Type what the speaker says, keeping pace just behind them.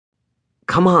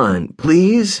"Come on,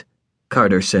 please,"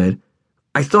 Carter said.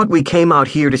 "I thought we came out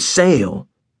here to sail."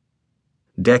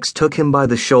 Dex took him by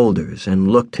the shoulders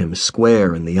and looked him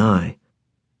square in the eye.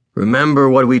 "Remember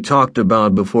what we talked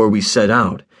about before we set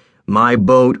out. My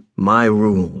boat, my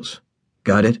rules.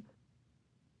 Got it?"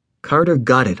 Carter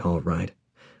got it all right.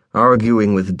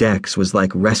 Arguing with Dex was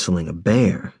like wrestling a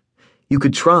bear. You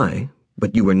could try,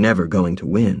 but you were never going to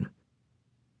win.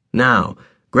 "Now,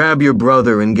 grab your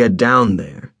brother and get down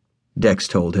there," Dex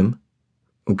told him.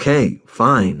 "Okay,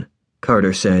 fine,"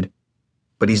 Carter said.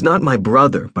 "But he's not my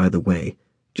brother, by the way.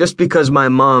 Just because my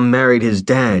mom married his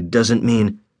dad doesn't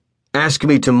mean—" "Ask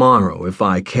me tomorrow if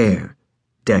I care,"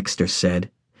 Dexter said,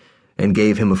 and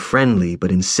gave him a friendly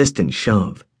but insistent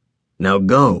shove. "Now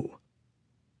go."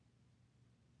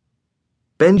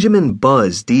 Benjamin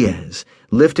Buzz Diaz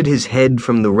lifted his head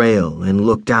from the rail and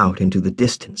looked out into the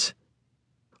distance.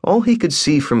 All he could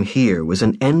see from here was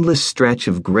an endless stretch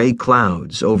of gray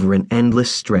clouds over an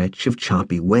endless stretch of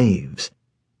choppy waves.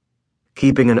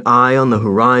 Keeping an eye on the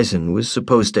horizon was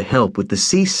supposed to help with the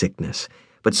seasickness,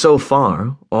 but so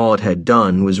far, all it had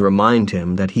done was remind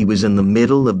him that he was in the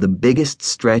middle of the biggest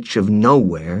stretch of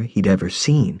nowhere he'd ever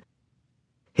seen.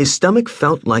 His stomach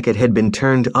felt like it had been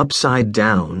turned upside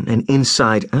down and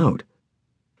inside out.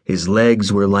 His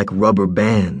legs were like rubber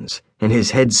bands, and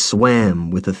his head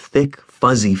swam with a thick,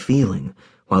 fuzzy feeling,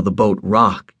 while the boat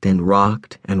rocked and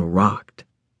rocked and rocked.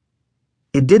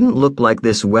 It didn't look like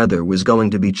this weather was going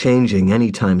to be changing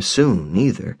any time soon,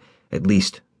 either, at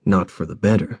least not for the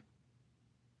better.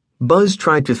 Buzz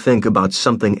tried to think about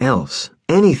something else,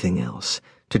 anything else,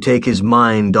 to take his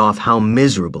mind off how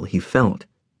miserable he felt.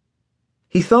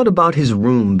 He thought about his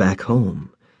room back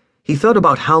home. He thought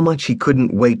about how much he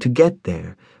couldn't wait to get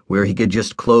there, where he could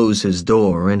just close his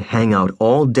door and hang out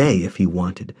all day if he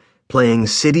wanted, playing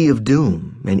City of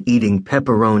Doom and eating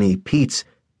pepperoni pizza.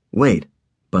 Wait,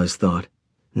 Buzz thought.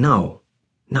 No,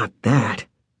 not that.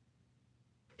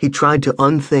 He tried to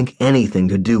unthink anything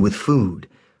to do with food,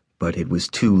 but it was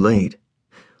too late.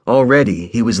 Already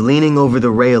he was leaning over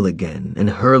the rail again and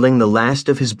hurling the last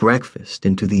of his breakfast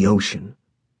into the ocean.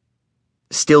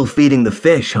 "Still feeding the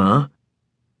fish, huh?"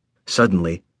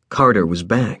 Suddenly, Carter was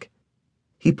back.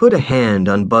 He put a hand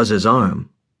on Buzz's arm.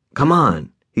 "Come on,"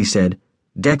 he said.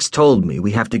 "Dex told me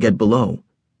we have to get below."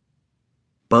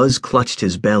 Buzz clutched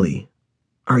his belly.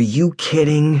 "Are you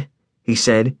kidding?" he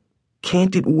said.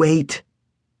 "Can't it wait?"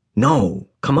 "No,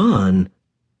 come on."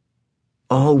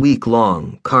 All week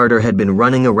long, Carter had been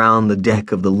running around the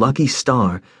deck of the Lucky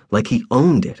Star like he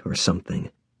owned it or something.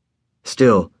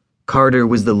 Still, Carter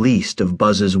was the least of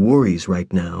Buzz's worries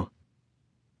right now.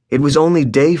 It was only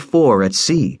day 4 at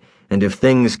sea, and if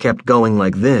things kept going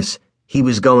like this, he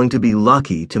was going to be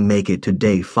lucky to make it to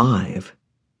day 5.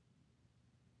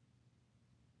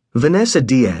 Vanessa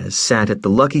Diaz sat at the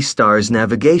Lucky Star's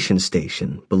navigation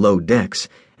station below decks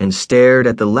and stared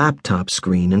at the laptop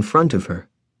screen in front of her.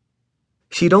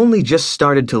 She'd only just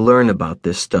started to learn about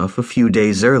this stuff a few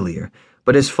days earlier,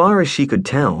 but as far as she could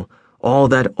tell, all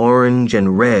that orange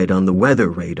and red on the weather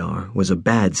radar was a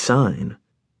bad sign.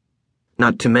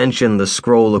 Not to mention the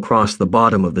scroll across the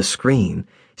bottom of the screen,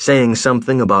 saying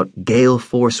something about gale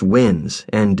force winds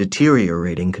and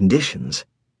deteriorating conditions.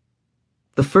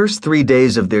 The first 3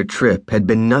 days of their trip had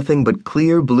been nothing but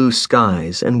clear blue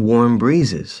skies and warm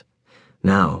breezes.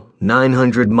 Now,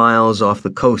 900 miles off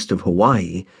the coast of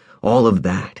Hawaii, all of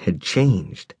that had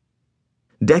changed.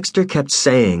 Dexter kept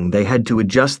saying they had to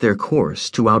adjust their course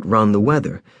to outrun the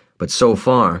weather, but so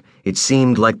far it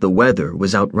seemed like the weather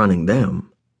was outrunning them.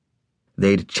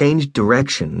 They'd changed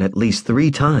direction at least 3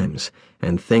 times,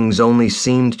 and things only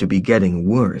seemed to be getting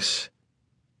worse.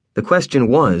 The question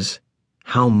was,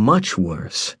 how much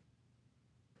worse?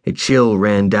 A chill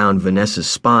ran down Vanessa's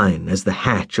spine as the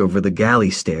hatch over the galley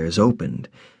stairs opened,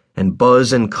 and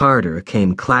Buzz and Carter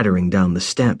came clattering down the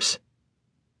steps.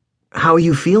 "How are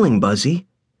you feeling, Buzzy?"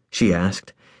 she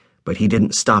asked, but he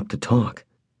didn't stop to talk.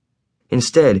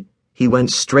 Instead, he went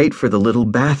straight for the little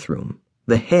bathroom,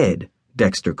 the head,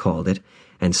 Dexter called it,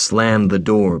 and slammed the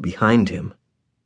door behind him.